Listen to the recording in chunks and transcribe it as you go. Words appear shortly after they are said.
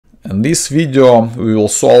In this video, we will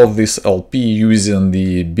solve this LP using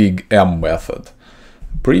the big M method.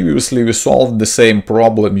 Previously, we solved the same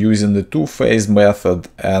problem using the two-phase method,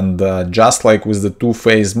 and just like with the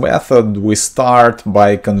two-phase method, we start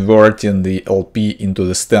by converting the LP into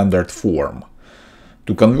the standard form.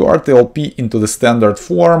 To convert the LP into the standard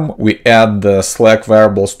form, we add the slack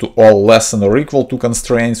variables to all less than or equal to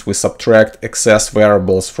constraints, we subtract excess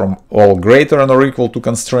variables from all greater than or equal to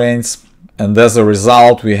constraints, and as a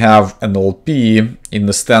result we have an LP in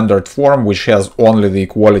the standard form which has only the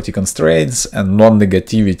equality constraints and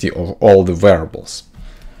non-negativity of all the variables.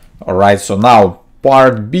 Alright, so now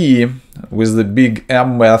part B with the big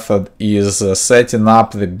M method is setting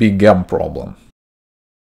up the big M problem.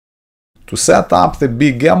 To set up the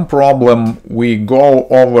big M problem, we go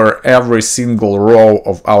over every single row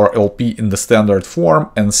of our LP in the standard form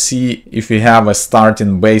and see if we have a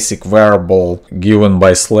starting basic variable given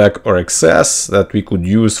by slack or excess that we could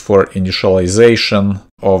use for initialization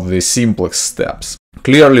of the simplex steps.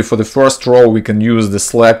 Clearly, for the first row, we can use the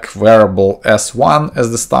slack variable S1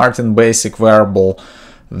 as the starting basic variable.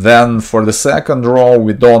 Then for the second row,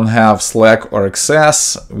 we don't have slack or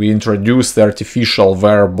excess. We introduce the artificial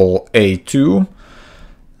variable A2.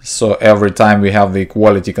 So every time we have the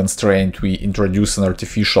equality constraint, we introduce an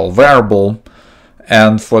artificial variable.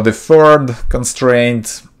 And for the third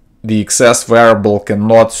constraint, the excess variable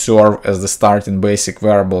cannot serve as the starting basic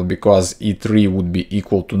variable because E3 would be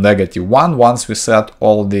equal to -1 once we set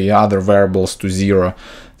all the other variables to 0.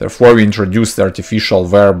 Therefore, we introduce the artificial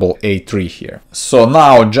variable A3 here. So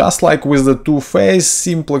now, just like with the two-phase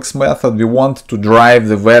simplex method, we want to drive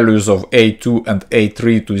the values of A2 and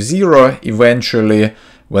A3 to 0 eventually,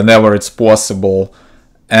 whenever it's possible.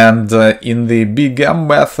 And in the big M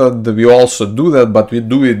method, we also do that, but we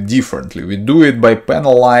do it differently. We do it by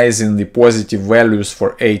penalizing the positive values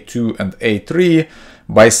for A2 and A3,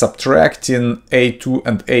 by subtracting A2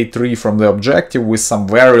 and A3 from the objective with some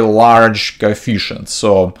very large coefficients.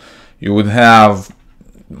 So you would have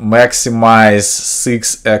maximize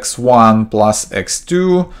 6x1 plus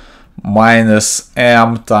x2 minus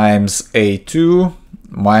m times A2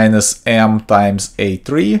 minus m times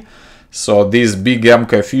A3. So this big M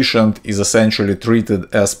coefficient is essentially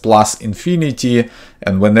treated as plus infinity,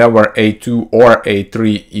 and whenever A2 or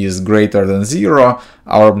A3 is greater than 0,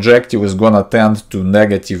 our objective is gonna tend to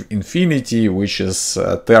negative infinity, which is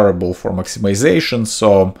terrible for maximization.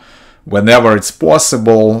 So whenever it's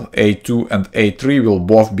possible, A2 and A3 will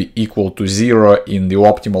both be equal to 0 in the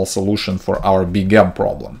optimal solution for our big M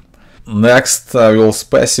problem. Next, we'll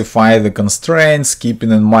specify the constraints,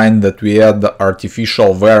 keeping in mind that we add the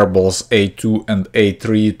artificial variables A2 and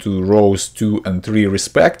A3 to rows 2 and 3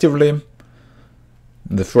 respectively.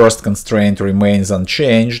 The first constraint remains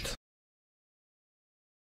unchanged.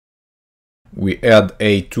 We add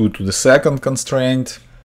A2 to the second constraint.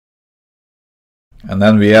 And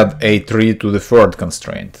then we add A3 to the third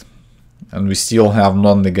constraint. And we still have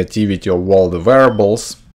non-negativity of all the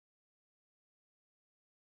variables.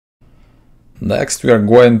 Next, we are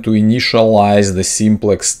going to initialize the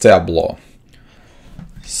simplex tableau.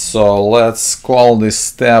 So let's call this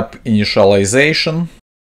step initialization.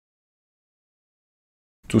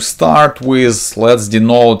 To start with, let's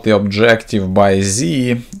denote the objective by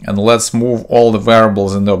Z, and let's move all the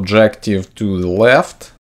variables in the objective to the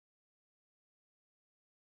left.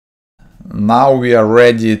 Now we are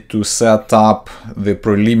ready to set up the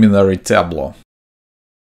preliminary tableau.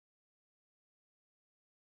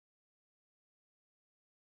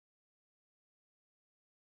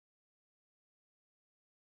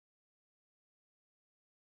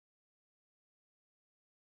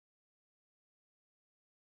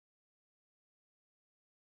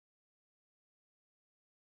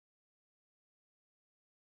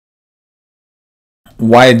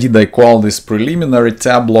 Why did I call this preliminary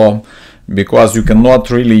tableau? Because you cannot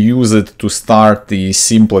really use it to start the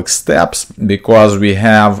simplex steps, because we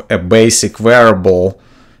have a basic variable,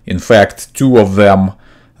 in fact 2 of them,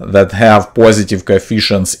 that have positive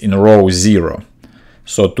coefficients in row 0.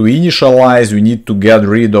 So to initialize, we need to get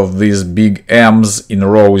rid of these big M's in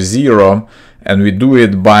row 0, and we do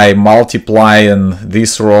it by multiplying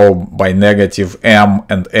this row by -m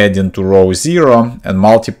and adding to row 0, and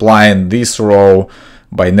multiplying this row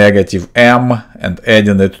by -m and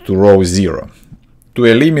adding it to row 0. To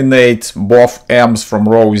eliminate both m's from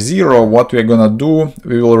row 0, what we're gonna do,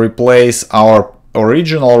 we will replace our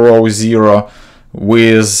original row 0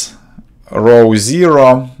 with row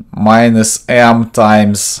 0 minus m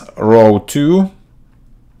times row 2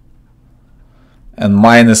 and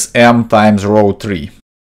minus m times row 3.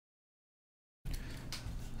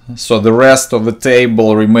 So the rest of the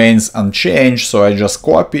table remains unchanged, so I just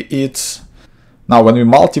copy it. Now when we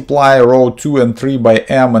multiply row 2 and 3 by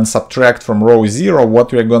m and subtract from row 0,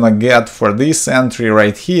 what we're gonna get for this entry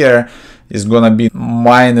right here is gonna be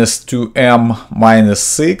minus 2m minus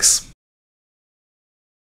 6.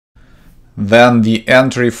 Then the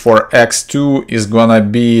entry for x2 is gonna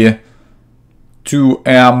be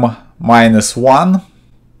 2m minus 1.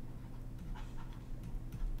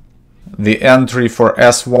 The entry for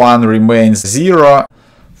S1 remains 0.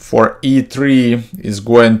 For E3 is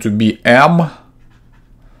going to be m.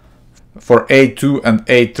 For A2 and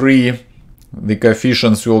A3, the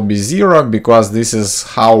coefficients will be 0 because this is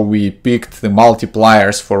how we picked the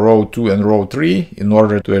multipliers for row 2 and row 3 in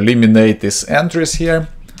order to eliminate these entries here.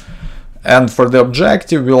 And for the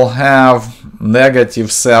objective, we'll have negative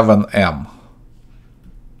 7m.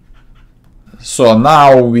 So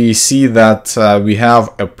now we see that we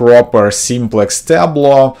have a proper simplex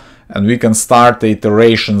tableau, and we can start the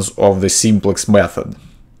iterations of the simplex method.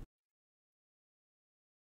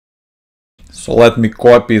 So let me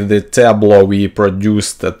copy the tableau we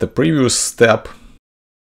produced at the previous step.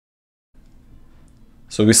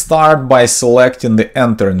 So we start by selecting the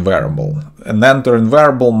entering variable. An entering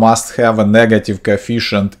variable must have a negative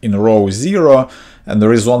coefficient in row 0, and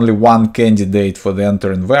there is only one candidate for the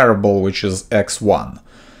entering variable, which is x1.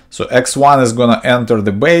 So x1 is going to enter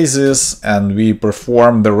the basis, and we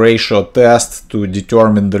perform the ratio test to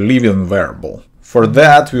determine the leaving variable. For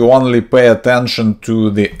that, we only pay attention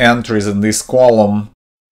to the entries in this column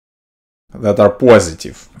that are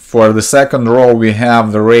positive. For the second row, we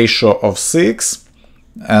have the ratio of 6,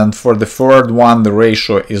 and for the third one, the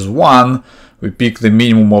ratio is 1. We pick the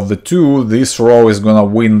minimum of the two. This row is going to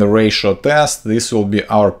win the ratio test. This will be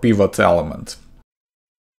our pivot element.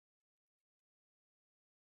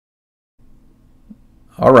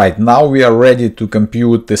 Alright, now we are ready to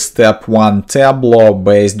compute the step 1 tableau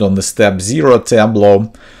based on the step 0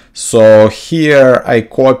 tableau. So here I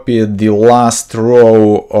copied the last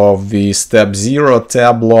row of the step 0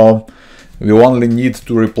 tableau. We only need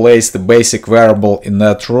to replace the basic variable in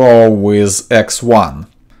that row with x1.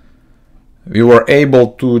 We were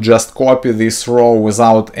able to just copy this row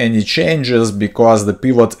without any changes because the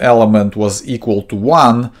pivot element was equal to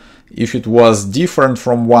 1. If it was different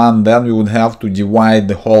from 1, then we would have to divide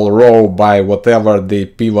the whole row by whatever the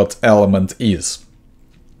pivot element is.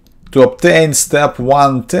 To obtain step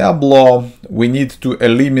 1 tableau, we need to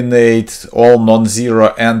eliminate all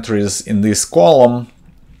non-zero entries in this column.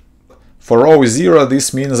 For row 0,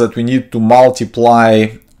 this means that we need to multiply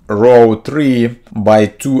row 3 by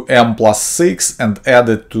 2m plus 6 and add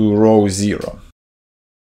it to row 0.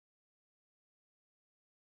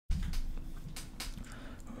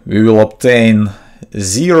 We will obtain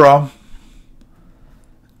 0,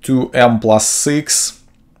 2m plus 6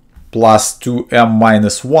 plus 2m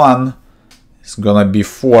minus 1 is gonna be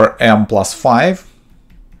 4m plus 5,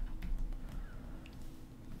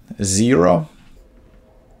 0,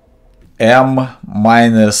 m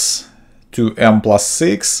minus 2m plus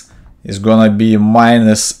 6 is gonna be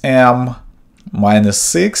minus m minus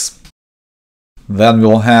 6. Then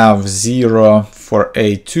we'll have 0 for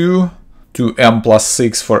A2, 2m plus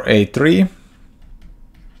 6 for A3,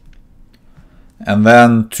 and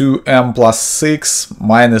then 2m plus 6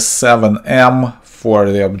 minus 7m for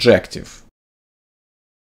the objective.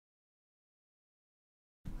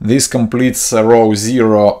 This completes row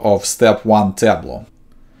 0 of step 1 tableau.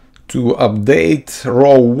 To update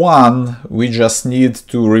row 1, we just need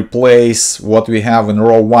to replace what we have in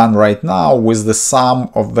row 1 right now with the sum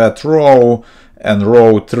of that row and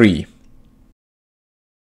row 3.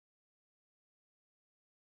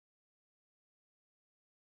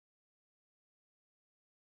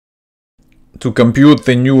 To compute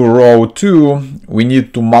the new row 2, we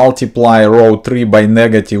need to multiply row 3 by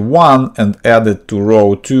negative 1 and add it to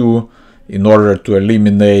row 2 in order to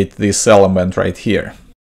eliminate this element right here.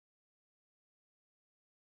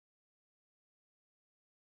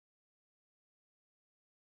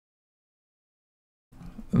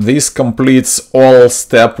 This completes all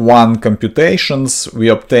step 1 computations. We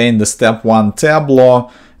obtained the step 1 tableau,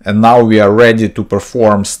 and now we are ready to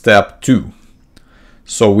perform step 2.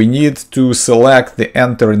 So we need to select the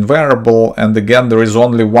entering variable, and again there is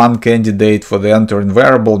only one candidate for the entering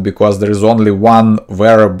variable because there is only one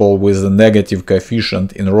variable with a negative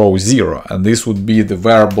coefficient in row 0, and this would be the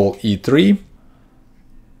variable E3.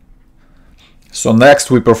 So next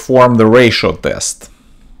we perform the ratio test.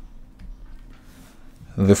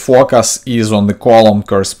 The focus is on the column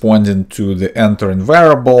corresponding to the entering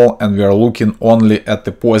variable, and we are looking only at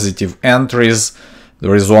the positive entries.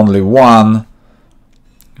 There is only one.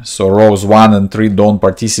 So rows 1 and 3 don't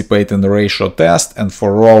participate in the ratio test, and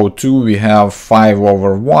for row 2 we have 5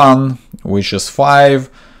 over 1, which is 5.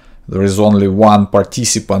 There is only one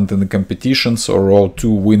participant in the competition, so row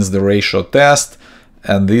 2 wins the ratio test,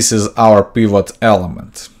 and this is our pivot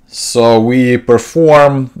element. So we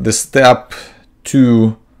perform the step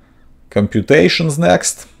 2 computations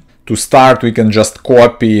next. To start, we can just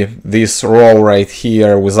copy this row right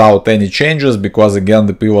here without any changes, because again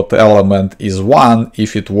the pivot element is 1.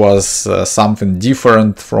 If it was something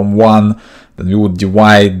different from 1, then we would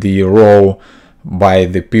divide the row by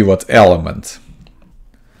the pivot element.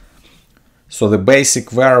 So the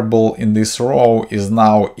basic variable in this row is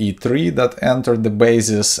now E3 that entered the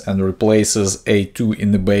basis and replaces A2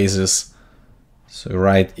 in the basis. So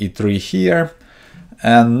write E3 here.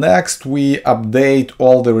 And next we update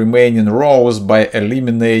all the remaining rows by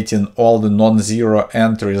eliminating all the non-zero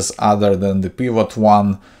entries other than the pivot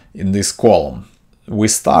one in this column. We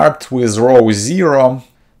start with row 0.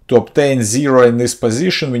 To obtain 0 in this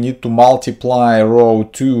position, we need to multiply row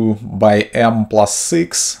 2 by m plus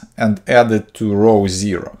 6 and add it to row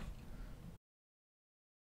 0.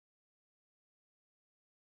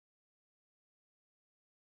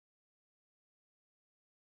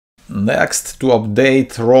 Next, to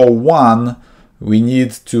update row 1, we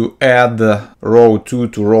need to add row 2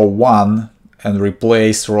 to row 1 and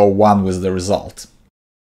replace row 1 with the result.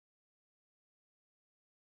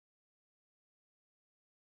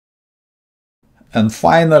 And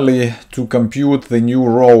finally, to compute the new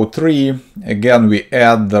row 3, again we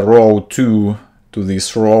add the row 2 to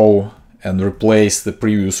this row and replace the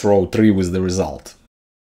previous row 3 with the result.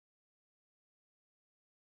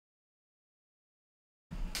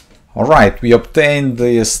 Alright, we obtained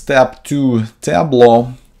the step 2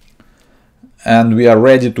 tableau and we are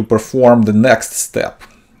ready to perform the next step.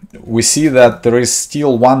 We see that there is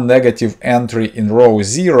still one negative entry in row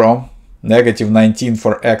 0, negative 19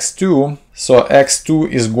 for x2. So x2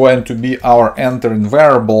 is going to be our entering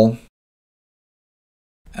variable.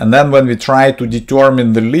 And then when we try to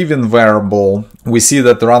determine the leaving variable, we see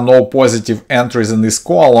that there are no positive entries in this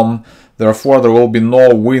column. Therefore, there will be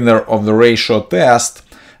no winner of the ratio test.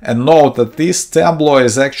 And note that this tableau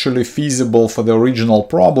is actually feasible for the original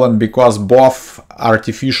problem because both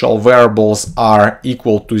artificial variables are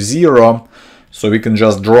equal to 0. So we can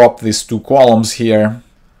just drop these two columns here.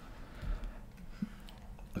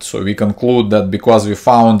 So we conclude that because we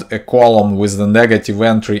found a column with the negative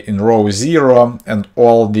entry in row 0 and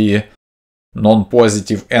all the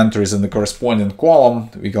non-positive entries in the corresponding column,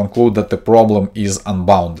 we conclude that the problem is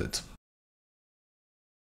unbounded.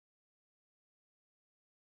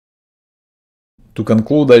 To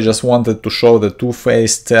conclude, I just wanted to show the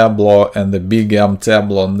two-phase tableau and the big M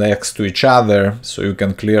tableau next to each other so you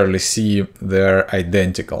can clearly see they're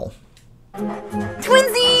identical. Twins